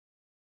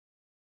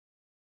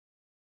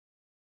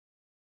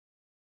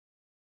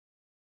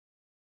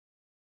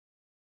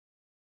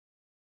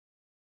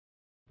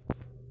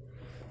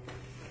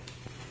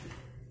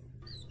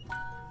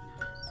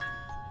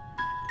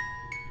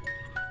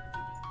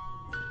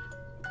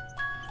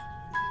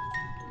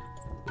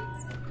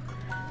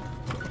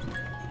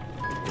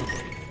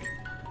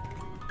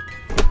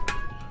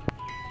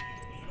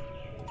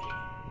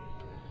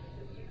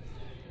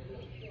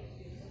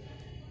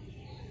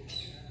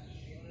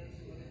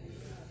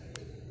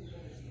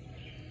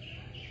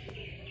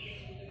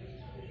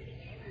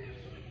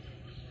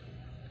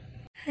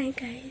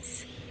Hi guys.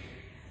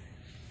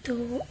 तो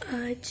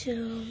आज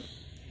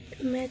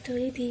मैं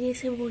थोड़ी धीरे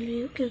से बोल रही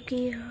हूँ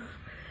क्योंकि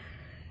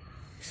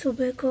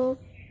सुबह को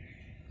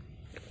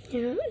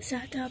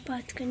ज़्यादा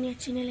बात करनी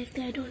अच्छी नहीं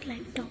लगती। I don't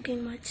like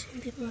talking much in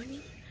the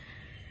morning.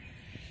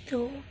 तो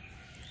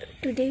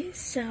today is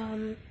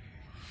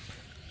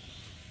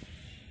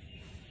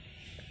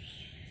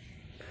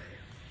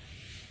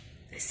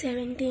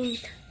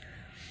 17th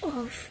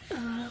of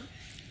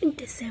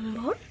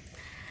December,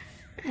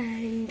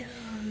 and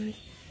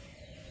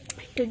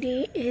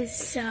today is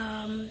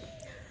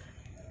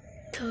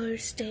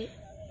Thursday.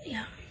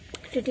 Yeah,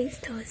 today is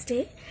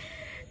Thursday,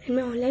 and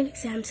my online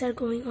exams are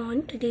going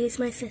on. Today is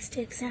my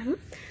sister exam,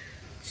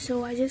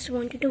 so I just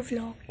wanted to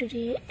vlog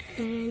today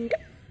and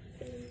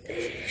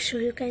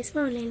show you guys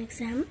my online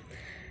exam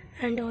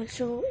and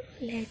also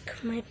like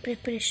my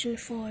preparation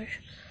for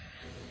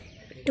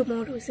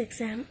tomorrow's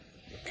exam,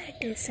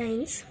 that is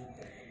science.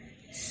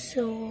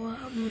 So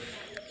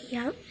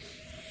yeah,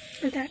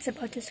 that's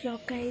about this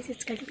vlog, guys.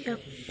 It's going to be a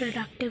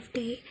productive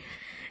day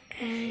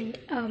and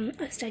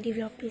a study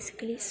vlog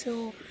basically. So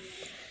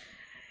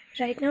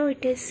right now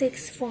it is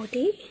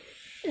 6:40.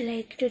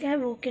 Like today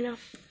I've woken up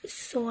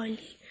so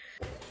early.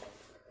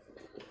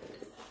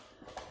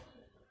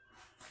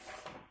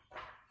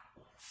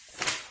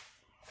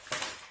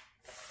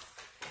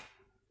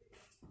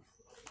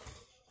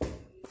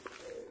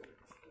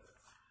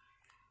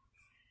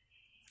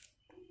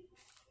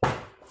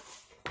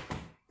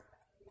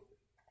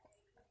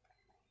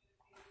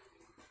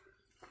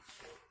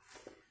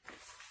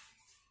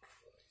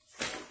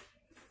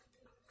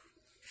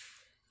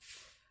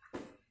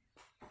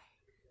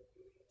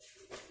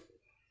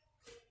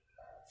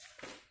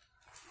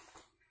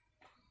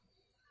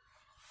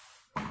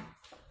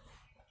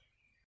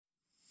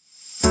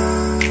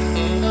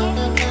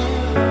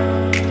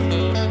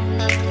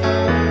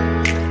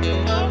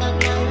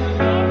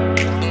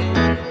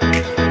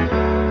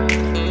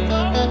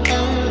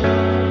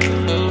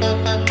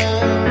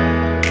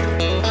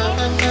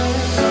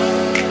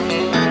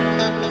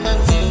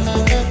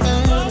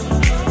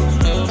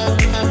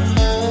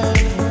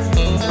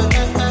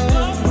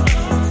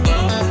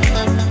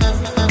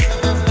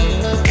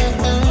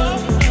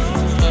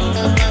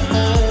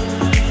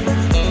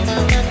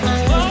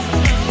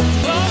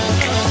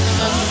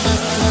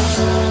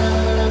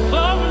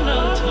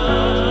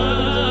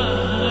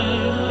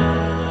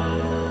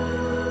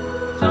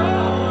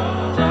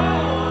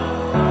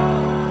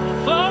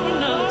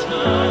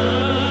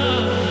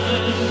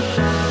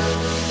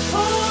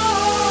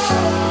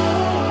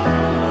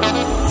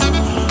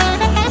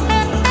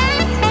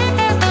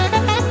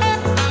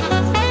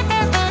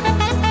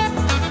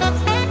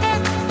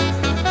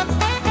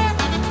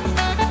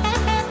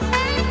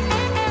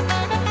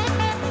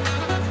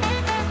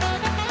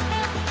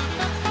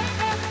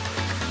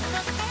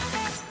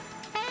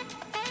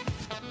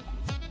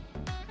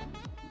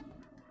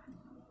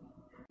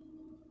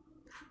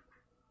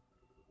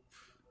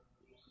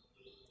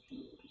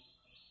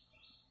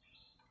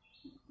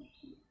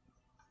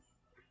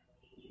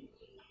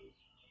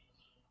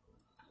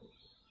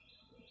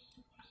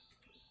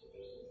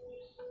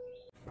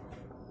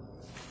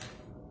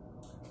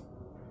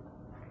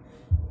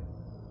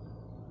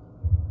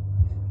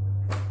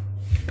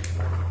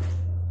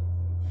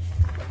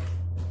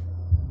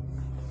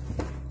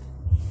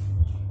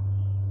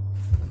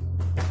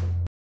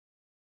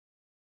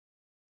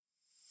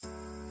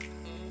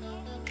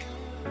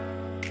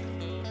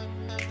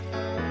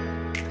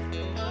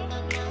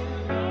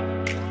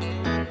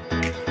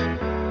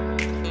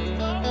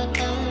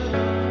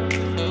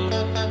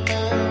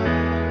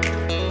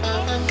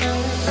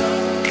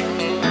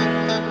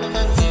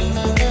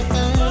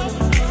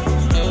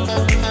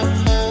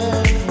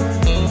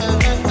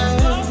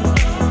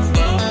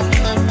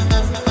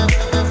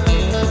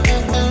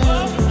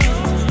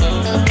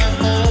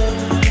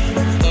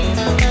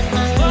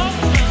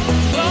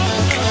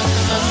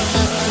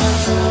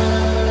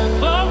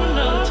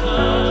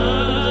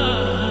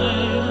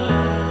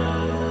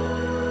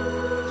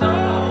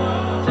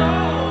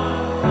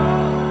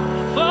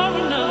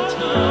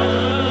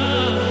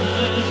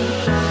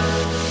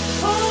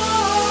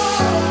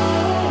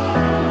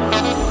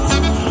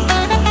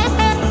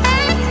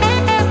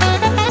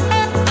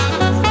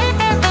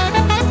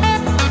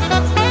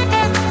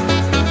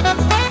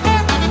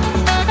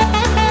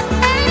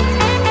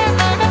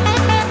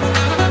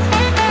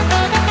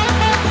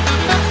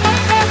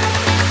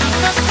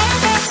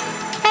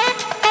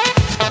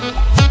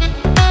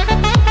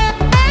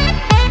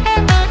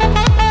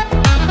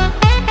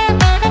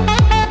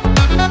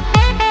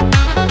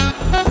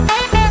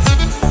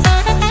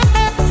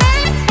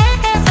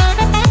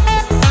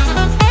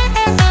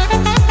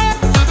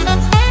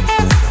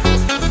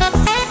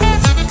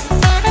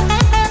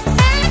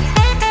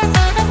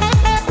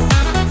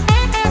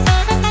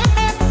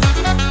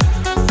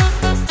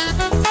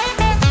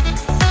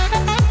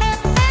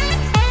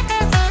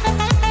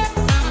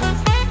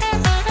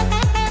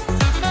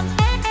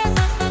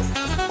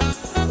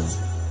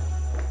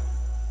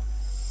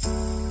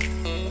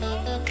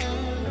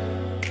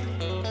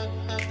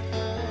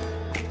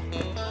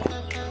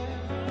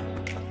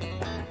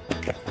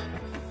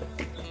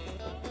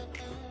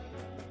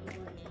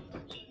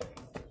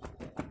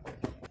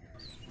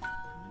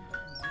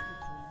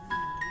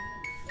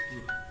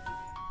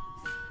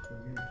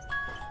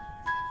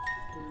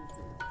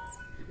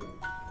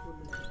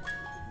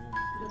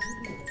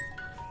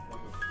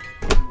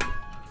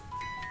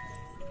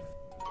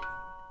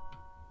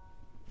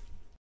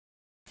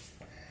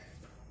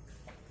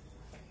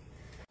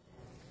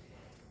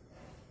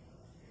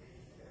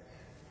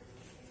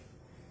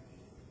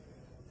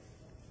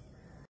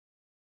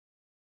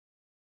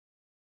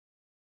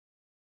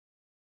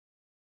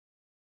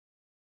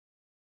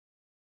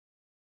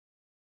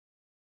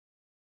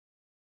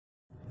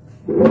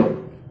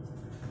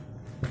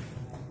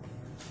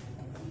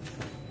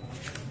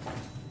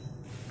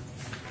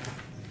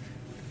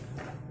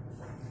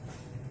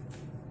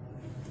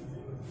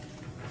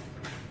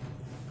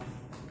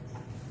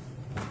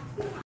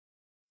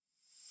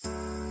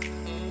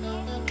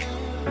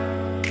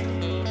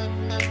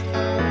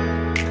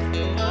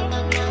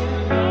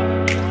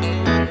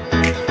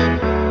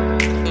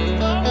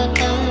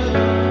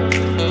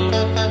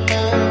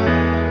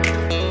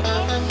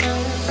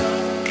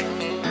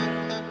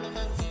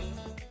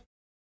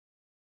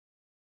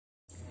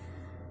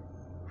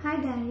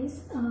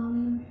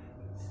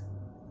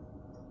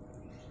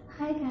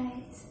 Hi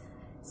guys,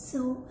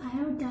 so I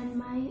have done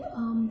my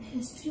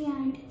history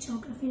and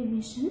geography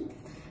revision,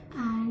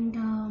 and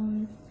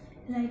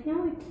right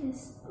now it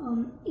is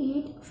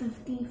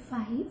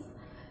 8:55.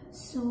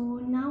 So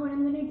now what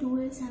I'm going to do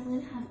is I'm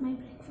going to have my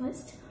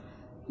breakfast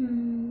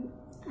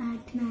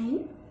at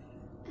 9,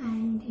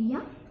 and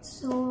yeah,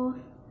 so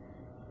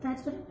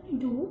that's what I'm going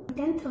to do.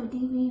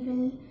 10:30 we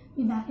will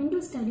be back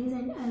into studies,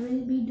 and I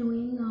will be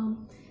doing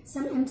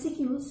some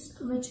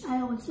MCQs which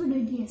I also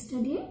did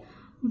yesterday,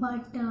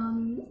 but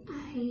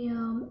I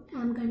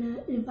am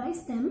gonna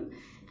revise them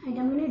and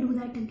I'm gonna do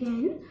that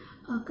again.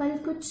 कल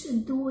कुछ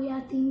 2 या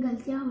 3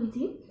 गलतियाँ हुई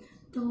थी,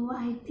 तो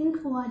I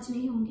think वो आज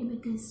नहीं होंगे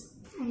because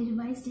I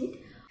revised it.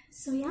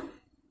 So yeah,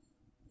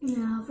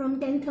 from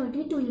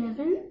 10:30 to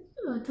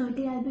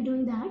 11:30 I'll be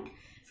doing that.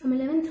 From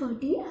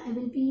 11:30 I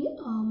will be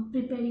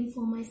preparing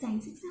for my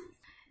science exam.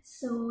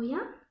 So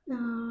yeah,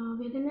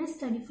 we're gonna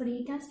study for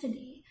 8 hours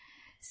today.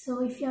 So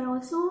if you are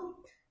also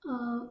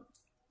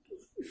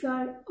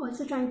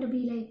trying to be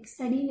like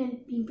studying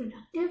and being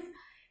productive,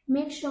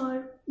 make sure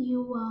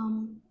you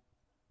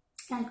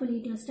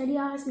calculate your study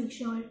hours. Make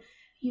sure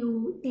you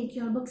take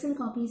your books and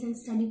copies and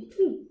study with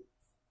me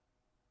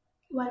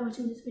while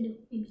watching this video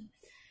maybe.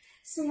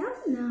 So yeah,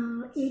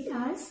 8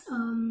 hours,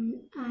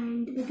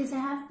 and because I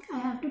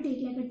have to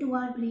take like a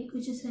 2-hour break,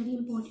 which is very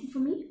important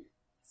for me.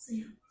 So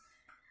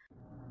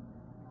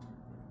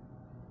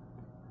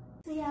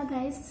yeah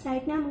guys,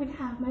 right now I'm gonna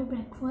have my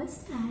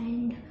breakfast,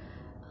 and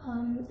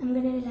I'm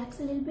gonna relax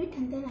a little bit,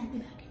 and then I'll be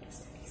back into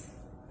studies.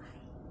 Bye.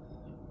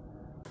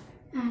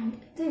 And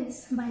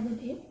this, by the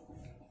way,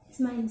 is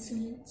my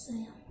insulin. So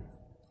yeah.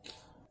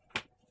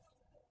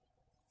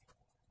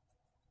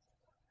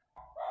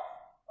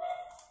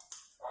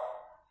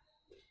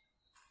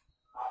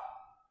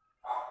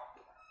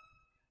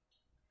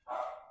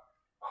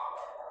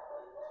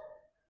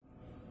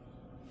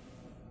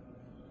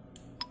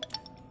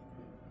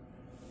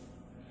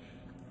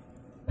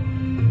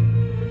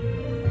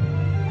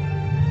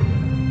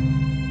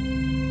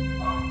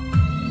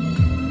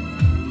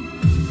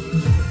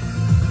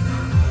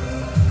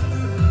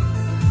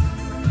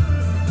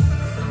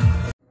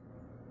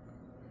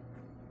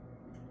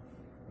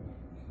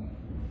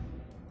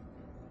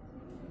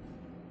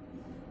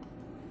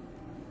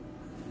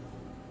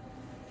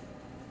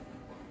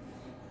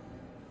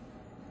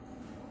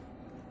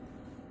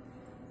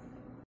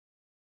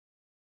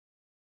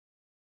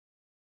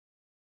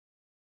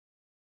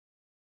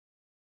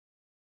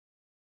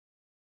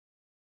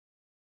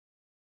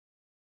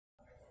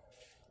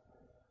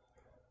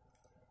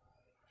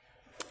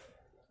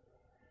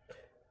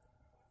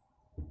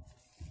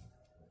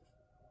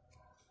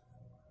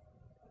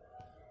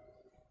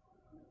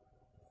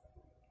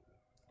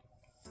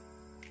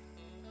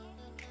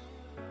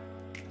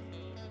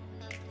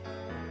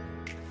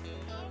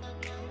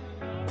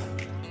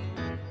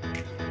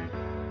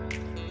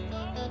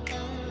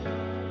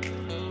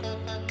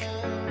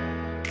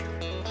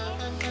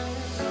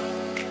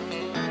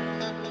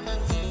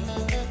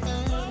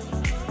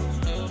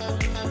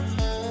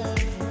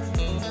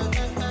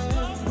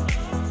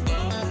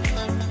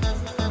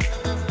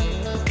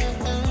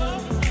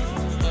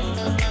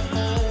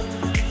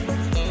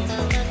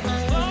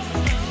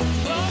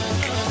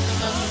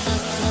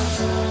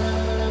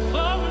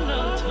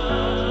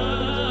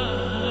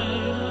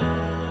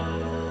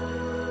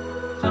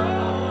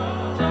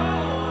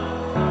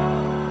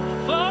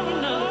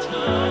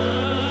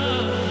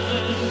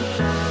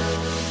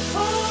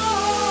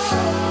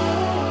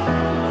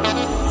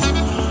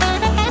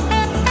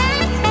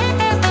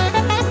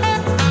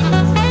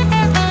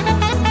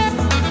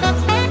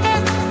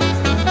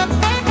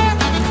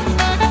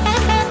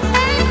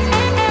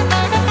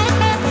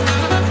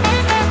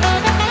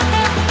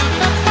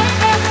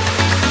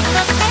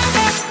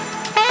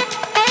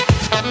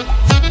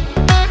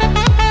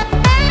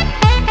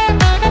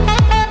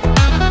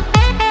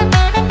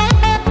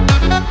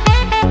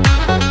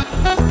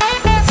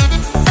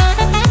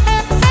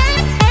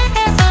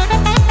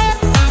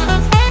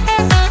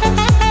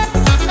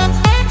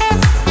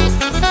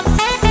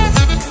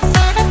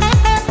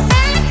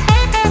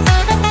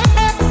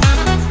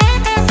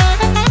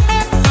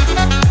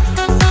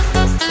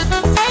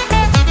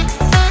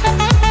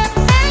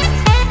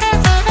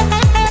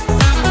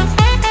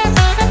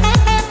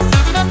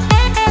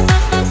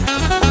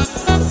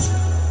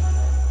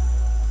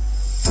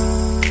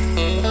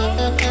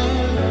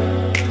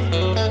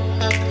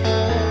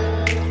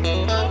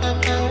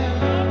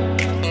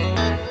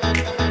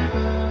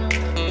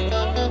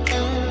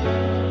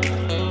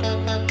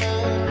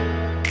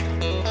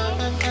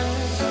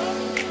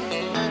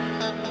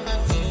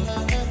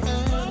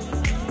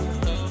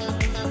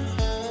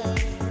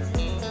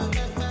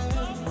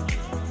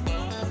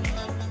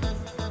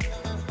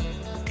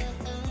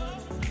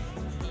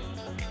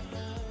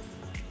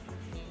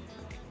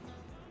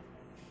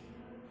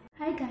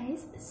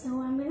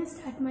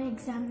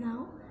 exam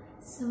now.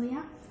 So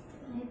yeah,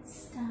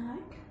 let's start.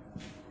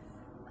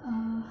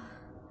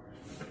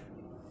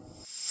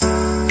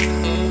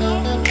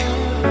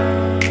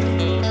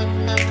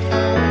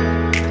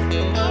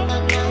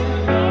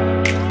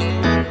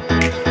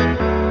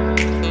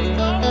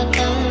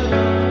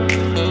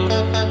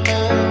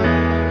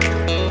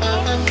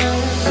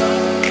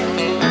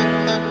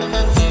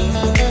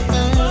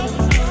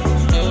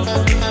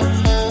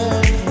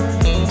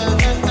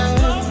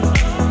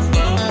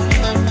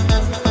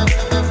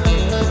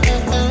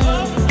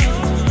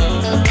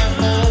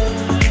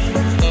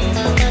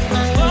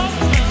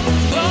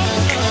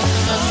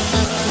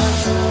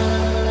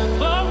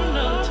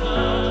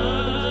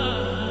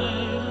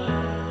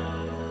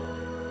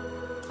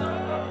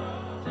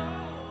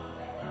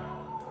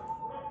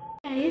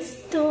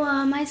 So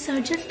my sir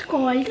just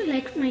called,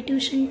 like my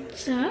tuition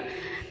sir,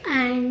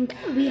 and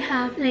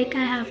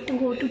I have to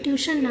go to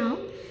tuition now.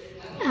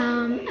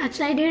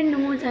 Actually I didn't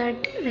know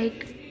that,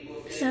 like,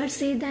 sir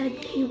said that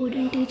he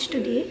wouldn't teach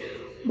today,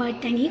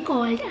 but then he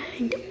called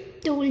and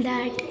told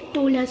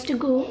us to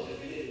go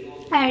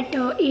at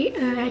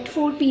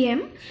 4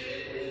 p.m.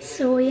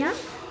 So yeah,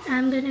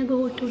 I'm gonna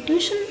go to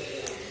tuition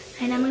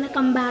and I'm gonna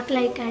come back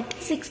like at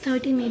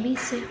 6:30 maybe.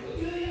 So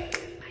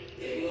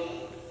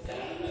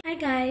hi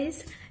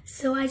guys,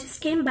 so I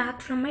just came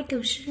back from my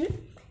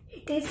tuition.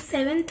 It is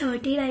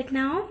 7:30 right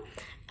now.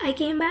 I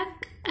came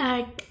back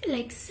at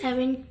like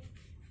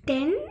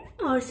 7:10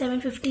 or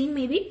 7:15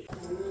 maybe.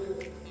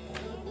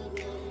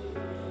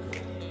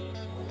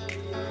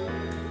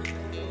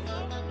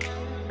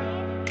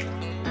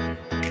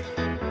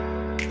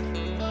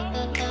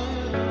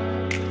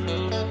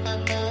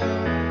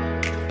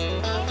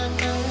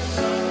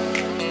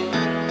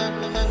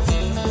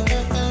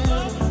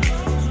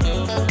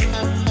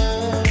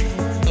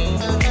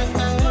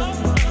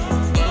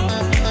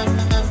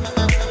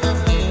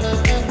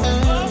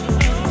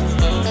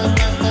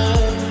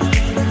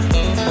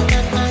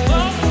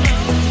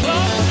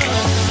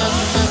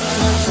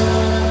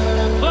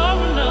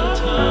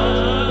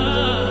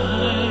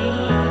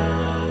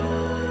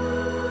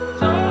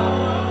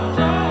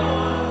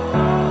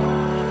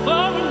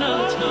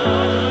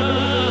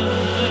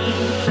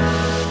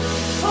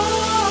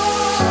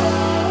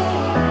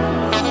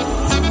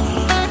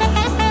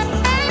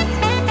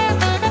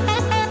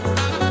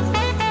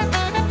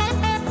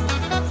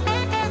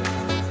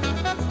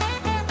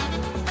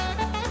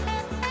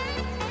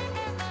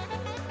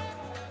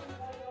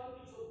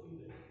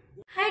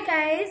 Hi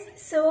guys,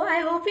 so I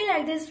hope you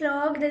like this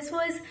vlog. This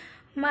was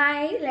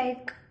my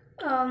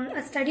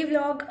a study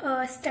vlog,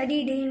 a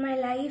study day in my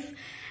life,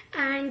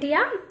 and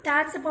yeah,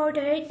 that's about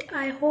it.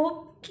 I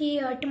hope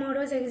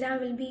tomorrow's exam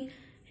will be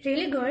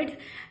really good.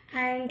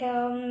 And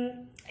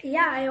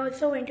yeah, I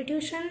also went to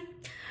tuition.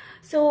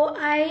 So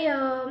I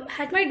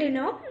had my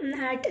dinner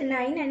at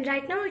 9 and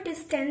right now it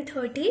is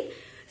 10:30.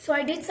 So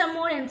I did some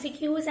more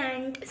MCQs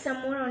and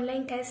some more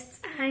online tests,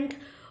 and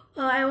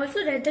I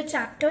also read the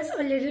chapters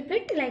a little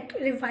bit, like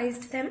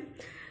revised them.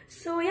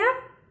 So yeah,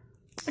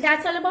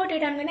 that's all about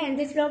it. I'm gonna end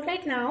this vlog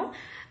right now.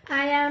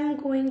 I am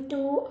going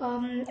to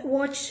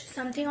watch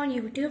something on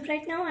YouTube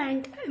right now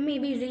and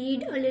maybe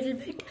read a little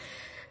bit.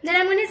 Then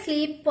I'm gonna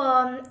sleep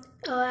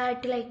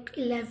at like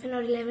 11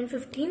 or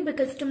 11:15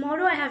 because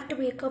tomorrow I have to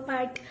wake up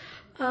at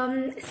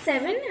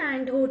 7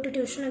 and go to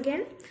tuition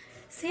again.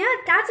 So yeah,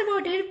 that's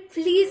about it.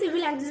 Please, if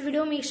you like this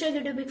video, make sure you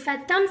give it a big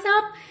fat thumbs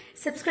up,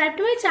 subscribe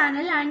to my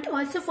channel, and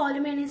also follow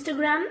me on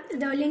Instagram.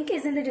 The link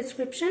is in the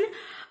description.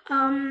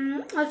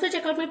 Also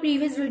check out my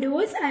previous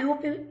videos. I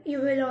hope you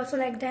will also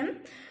like them.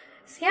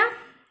 So yeah,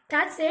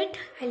 that's it.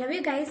 I love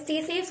you guys.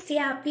 Stay safe, stay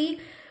happy,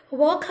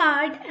 work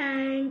hard,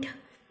 and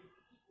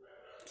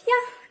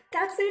yeah,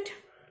 that's it.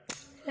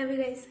 Love you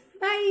guys.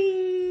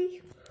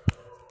 Bye.